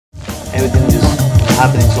everything just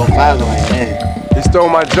happening so fast. I'm like, man. He stole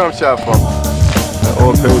my jump shot from me. That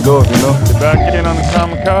all paid off, you know? The back end on the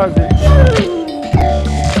kamikaze.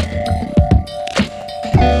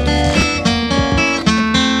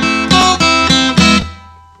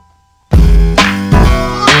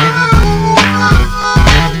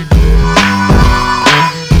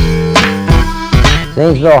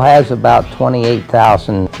 Zanzvill has about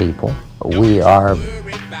 28,000 people. We are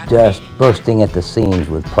just bursting at the seams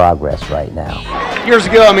with progress right now. Years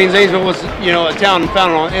ago, I mean, Zanzvill was, a town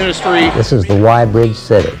founded on industry. This is the Y Bridge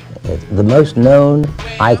City. It's the most known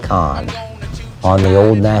icon on the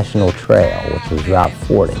old National Trail, which is Route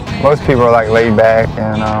 40. Most people are like laid back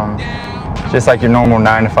and just like your normal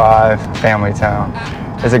 9-to-5 family town.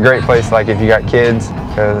 It's a great place, like if you got kids,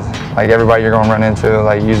 because like everybody you're going to run into,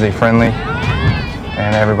 like usually friendly,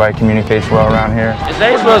 and everybody communicates well around here.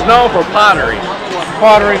 Zanzvill is known for pottery.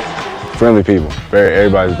 Friendly people.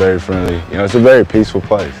 Everybody's very friendly. It's a very peaceful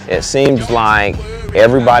place. It seems like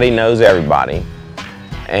everybody knows everybody,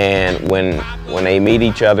 and when they meet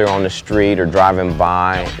each other on the street or driving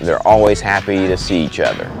by, they're always happy to see each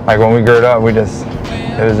other. Like when we grew up, it was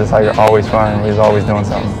just like always fun. We was always doing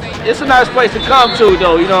something. It's a nice place to come to,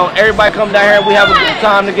 though. Everybody come down here and we have a good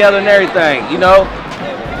time together and everything.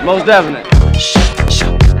 Most definite.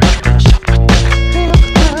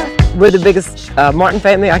 We're the biggest Martin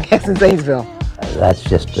family, I guess, in Zanzvill. That's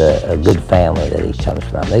just a good family that he comes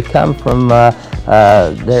from. They come from,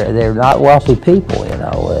 they're not wealthy people,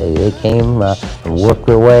 They came and worked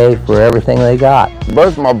their way for everything they got.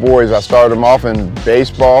 Both of my boys, I started them off in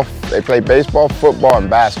baseball. They played baseball, football, and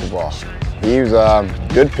basketball. He was a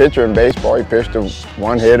good pitcher in baseball. He pitched a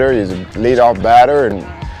one-hitter. He's a leadoff batter, and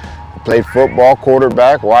played football,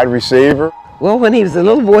 quarterback, wide receiver. Well, when he was a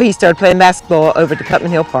little boy, he started playing basketball over at the Putman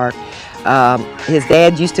Hill Park. His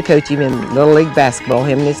dad used to coach him in Little League basketball,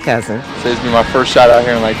 him and his cousin. So this will be my first shot out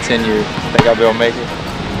here in like 10 years. Think I'll be able to make it?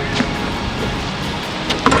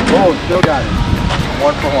 Oh, still got it.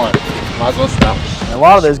 1 for 1. Might as well stop. And a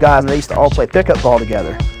lot of those guys, they used to all play pickup ball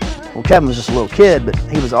together. Well, Kevin was just a little kid, but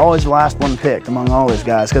he was always the last one picked among all those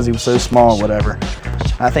guys because he was so small and whatever.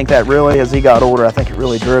 I think that really, as he got older, I think it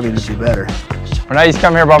really drove him to do better. When I used to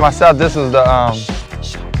come here by myself, this was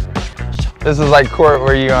like court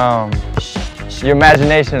where your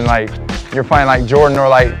imagination, like you're playing like Jordan or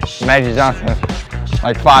like Magic Johnson,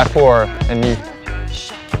 like 5'4", and you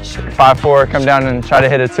 5'4", come down and try to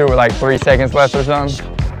hit a 2 with like 3 seconds left or something.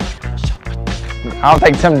 I don't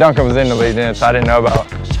think Tim Duncan was in the league then, so I didn't know about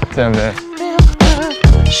Tim then.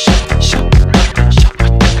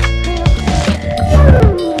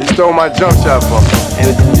 He stole my jump shot from me.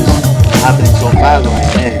 Everything just happening so fast. I'm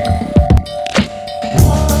like, man.